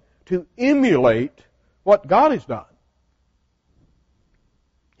attempt to emulate what God has done.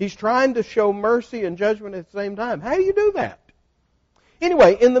 He's trying to show mercy and judgment at the same time. How do you do that?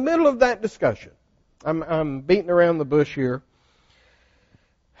 Anyway, in the middle of that discussion, I'm beating around the bush here,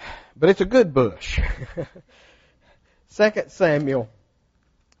 but it's a good bush. 2 Samuel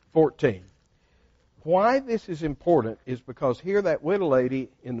 14. Why this is important is because here that widow lady,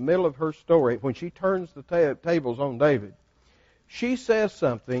 in the middle of her story, when she turns the tables on David, she says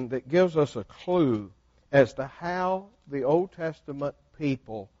something that gives us a clue as to how the Old Testament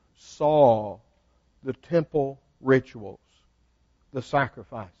people saw the temple rituals, the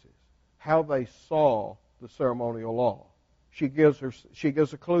sacrifices, how they saw the ceremonial law. She gives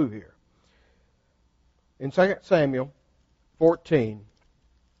a clue here. In 2 Samuel 14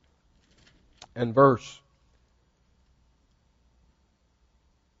 and verse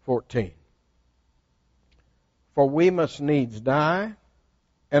 14. For we must needs die,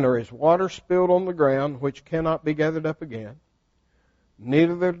 and there is water spilled on the ground, which cannot be gathered up again.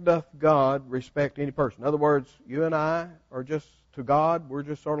 Neither doth God respect any person. In other words, you and I are just to God, we're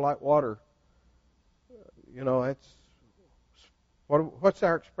just sort of like water. It's what's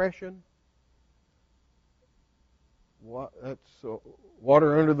our expression? That's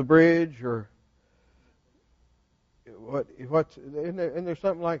water under the bridge, or what's and there's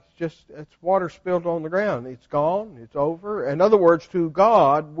something like it's water spilled on the ground. It's gone. It's over. In other words, to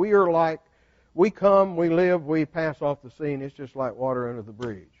God, we are like, we come, we live, we pass off the scene. It's just like water under the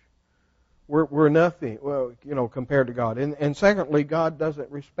bridge. We're nothing, compared to God. And secondly, God doesn't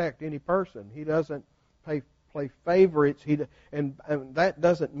respect any person. He doesn't play favorites. And that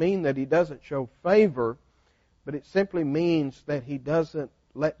doesn't mean that He doesn't show favor, but it simply means that He doesn't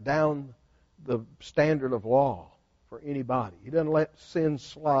let down the standard of law for anybody. He doesn't let sin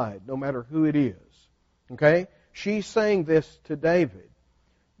slide, no matter who it is. Okay? She's saying this to David.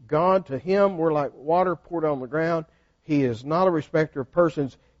 God, to him, we're like water poured on the ground. He is not a respecter of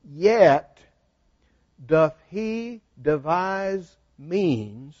persons, yet doth He devise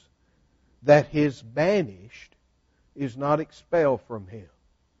means that His banished is not expelled from him.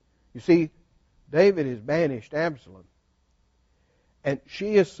 You see, David has banished Absalom. And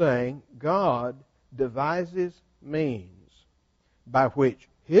she is saying God devises means by which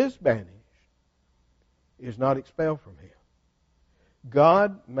his banished is not expelled from him.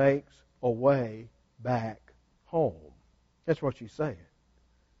 God makes a way back home. That's what she's saying.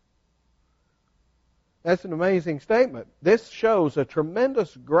 That's an amazing statement. This shows a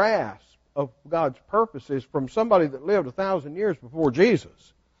tremendous grasp of God's purposes from somebody that lived 1,000 years before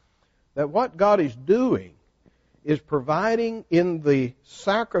Jesus. That what God is doing is providing in the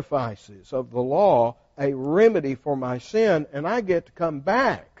sacrifices of the law a remedy for my sin, and I get to come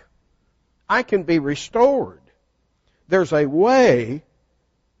back. I can be restored. There's a way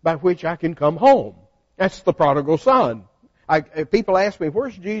by which I can come home. That's the prodigal son. People ask me,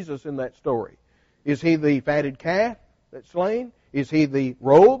 where's Jesus in that story? Is He the fatted calf that's slain? Is He the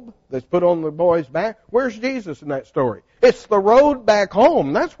robe that's put on the boy's back? Where's Jesus in that story? It's the road back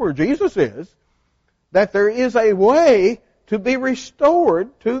home. That's where Jesus is. That there is a way to be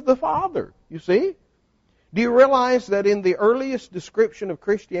restored to the Father. You see? Do you realize that in the earliest description of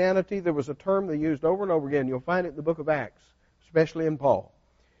Christianity, there was a term they used over and over again? You'll find it in the book of Acts, especially in Paul.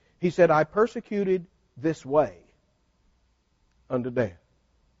 He said, I persecuted this way unto death.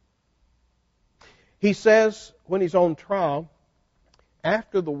 He says, when he's on trial,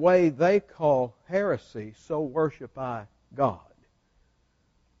 after the way they call heresy, so worship I God.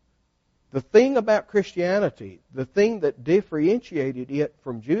 The thing about Christianity, the thing that differentiated it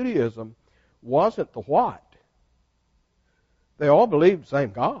from Judaism, wasn't the what. They all believed the same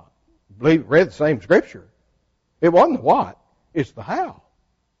God, read the same Scripture. It wasn't the what, it's the how.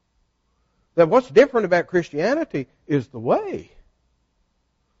 That what's different about Christianity is the way.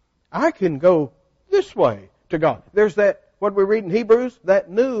 I can go this way to God. There's that, what we read in Hebrews,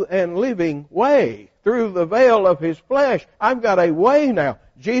 that new and living way through the veil of His flesh. I've got a way now.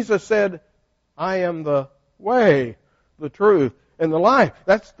 Jesus said, I am the way, the truth, and the life.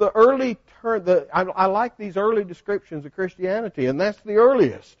 That's the early term. I like these early descriptions of Christianity, and that's the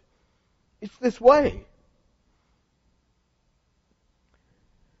earliest. It's this way.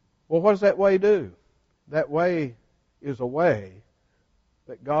 Well, what does that way do? That way is a way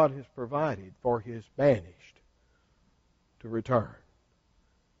that God has provided for His banished to return,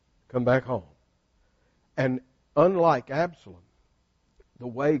 come back home. And unlike Absalom, the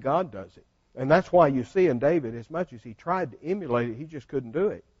way God does it, and that's why you see in David, as much as he tried to emulate it, he just couldn't do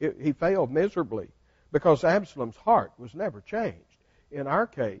it. He failed miserably because Absalom's heart was never changed. In our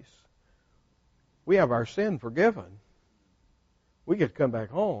case, we have our sin forgiven. We get to come back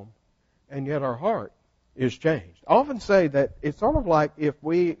home, and yet our heart is changed. I often say that it's sort of like if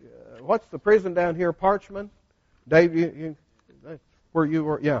we, what's the prison down here, Parchman? Dave, where you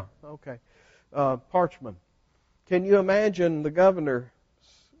were? Yeah, okay. Parchman. Can you imagine the governor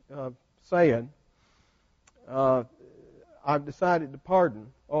saying, I've decided to pardon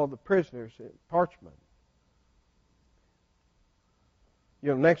all the prisoners at Parchman.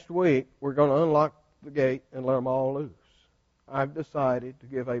 Next week we're going to unlock the gate and let them all loose. I've decided to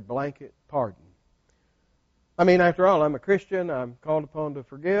give a blanket pardon. I mean, after all, I'm a Christian. I'm called upon to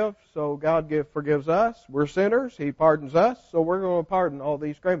forgive, so God forgives us. We're sinners. He pardons us, so we're going to pardon all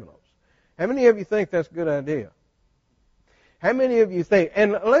these criminals. How many of you think that's a good idea? How many of you think,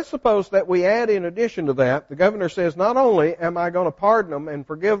 and let's suppose that we add in addition to that, the governor says, not only am I going to pardon them and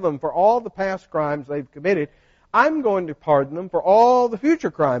forgive them for all the past crimes they've committed, I'm going to pardon them for all the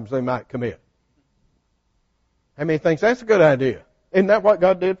future crimes they might commit. How many thinks that's a good idea? Isn't that what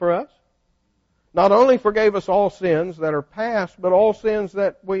God did for us? Not only forgave us all sins that are past, but all sins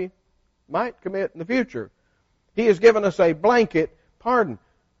that we might commit in the future. He has given us a blanket pardon.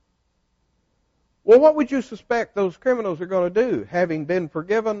 Well, what would you suspect those criminals are going to do, having been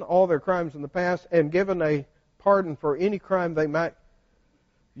forgiven all their crimes in the past and given a pardon for any crime they might?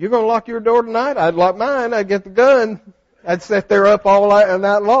 You're going to lock your door tonight? I'd lock mine. I'd get the gun. I'd sit there up all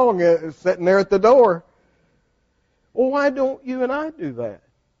night long, sitting there at the door. Well, why don't you and I do that?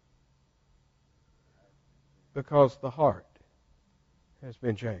 Because the heart has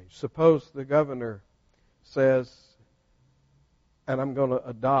been changed. Suppose the governor says, and I'm going to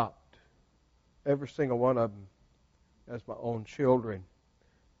adopt every single one of them as my own children,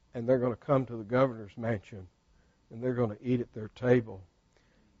 and they're going to come to the governor's mansion, and they're going to eat at their table,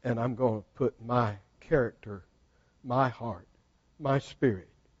 and I'm going to put my character, my heart, my spirit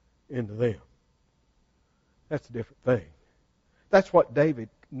into them. That's a different thing. That's what David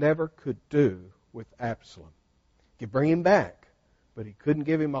never could do with Absalom. He could bring him back, but he couldn't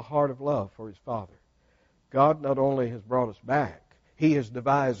give him a heart of love for his father. God not only has brought us back, He has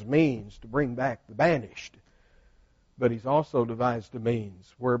devised means to bring back the banished, but He's also devised a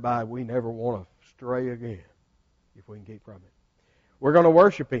means whereby we never want to stray again, if we can keep from it. We're going to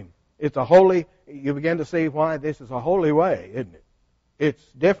worship Him. It's a holy, you begin to see why this is a holy way, isn't it? It's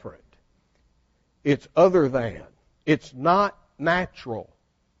different. It's other than. It's not natural.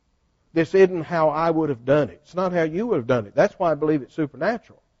 This isn't how I would have done it. It's not how you would have done it. That's why I believe it's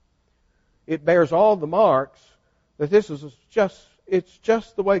supernatural. It bears all the marks that this is it's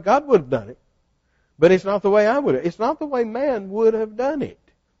just the way God would have done it, but it's not the way I would have. It's not the way man would have done it.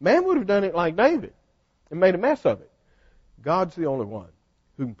 Man would have done it like David and made a mess of it. God's the only one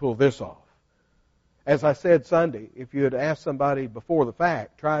who can pull this off. As I said Sunday, if you had asked somebody before the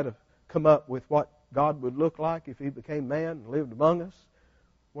fact, try to come up with what God would look like if He became man and lived among us,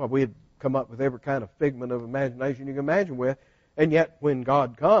 well, we'd come up with every kind of figment of imagination you can imagine with. And yet, when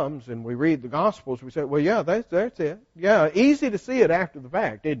God comes and we read the Gospels, we say, well, yeah, that's it. Yeah, easy to see it after the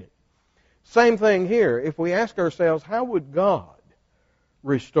fact, isn't it? Same thing here. If we ask ourselves, how would God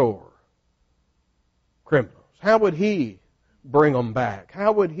restore criminals? How would He bring them back?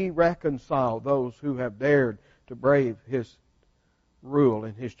 How would He reconcile those who have dared to brave His rule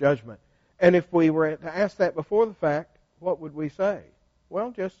and His judgment? And if we were to ask that before the fact, what would we say?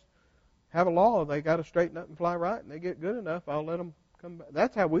 Well, just have a law. They got to straighten up and fly right, and they get good enough, I'll let them come back.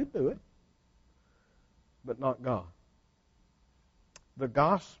 That's how we do it. But not God. The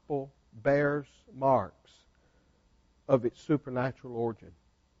gospel bears marks of its supernatural origin,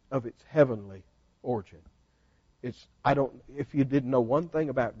 of its heavenly origin. If you didn't know one thing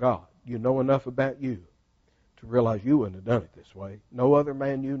about God, you know enough about you to realize you wouldn't have done it this way. No other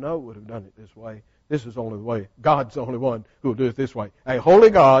man you know would have done it this way. This is the only way. God's the only one who will do it this way. A holy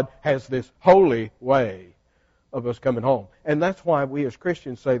God has this holy way of us coming home. And that's why we as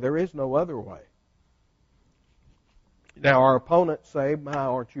Christians say there is no other way. Now our opponents say,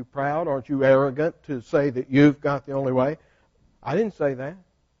 aren't you proud? Aren't you arrogant to say that you've got the only way? I didn't say that.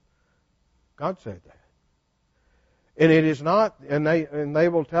 God said that. And it is not, and they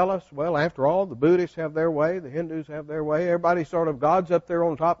will tell us, well, after all, the Buddhists have their way, the Hindus have their way, everybody sort of, God's up there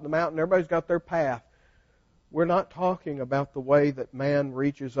on top of the mountain, everybody's got their path. We're not talking about the way that man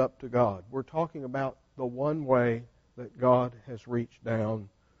reaches up to God. We're talking about the one way that God has reached down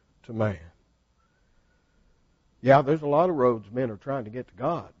to man. Yeah, there's a lot of roads men are trying to get to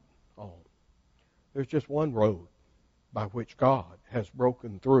God on. There's just one road by which God has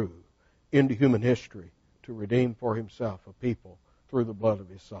broken through into human history to redeem for Himself a people through the blood of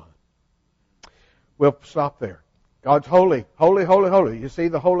His Son. We'll stop there. God's holy, holy, holy, holy. You see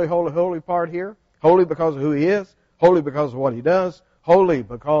the holy, holy, holy part here? Holy because of who He is, holy because of what He does, holy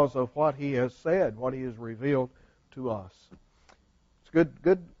because of what He has said, what He has revealed to us. It's a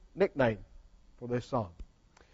good nickname for this song.